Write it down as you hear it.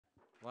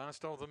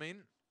Last of them in.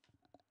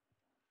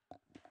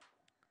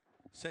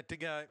 Set to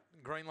go.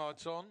 Green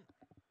lights on.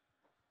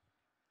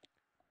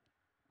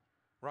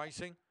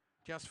 Racing.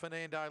 Just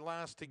Fernando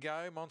last to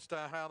go.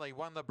 Monster Harley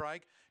won the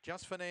break.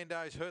 Just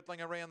Fernando's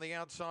hurtling around the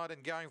outside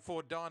and going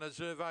for Dinah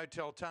Zervo,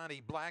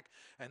 Teltani Black.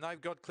 And they've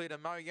got clear to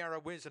Mo Yarra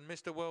Wiz and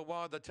Mr.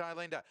 Worldwide, the tail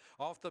ender.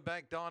 Off the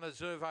back, Dinah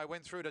Zervo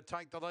went through to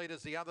take the lead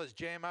as the others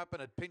jam up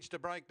and it pinched a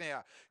break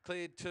now.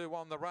 Cleared to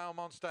on the rail,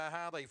 Monster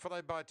Harley,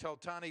 followed by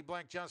Teltani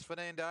Black, Just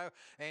Fernando.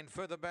 And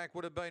further back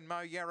would have been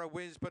Mo Yarra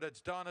Wiz, but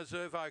it's Dinah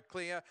Zervo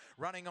clear.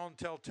 Running on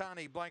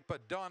Teltani Black,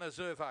 but Dinah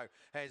Zervo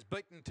has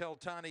beaten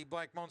Teltani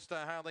Black,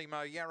 Monster Harley,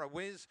 Mo Yarra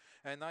Wiz,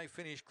 and they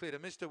finish clear to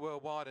Mr.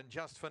 Worldwide and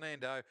Just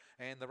Fernando,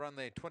 and the run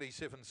there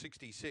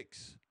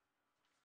 27.66.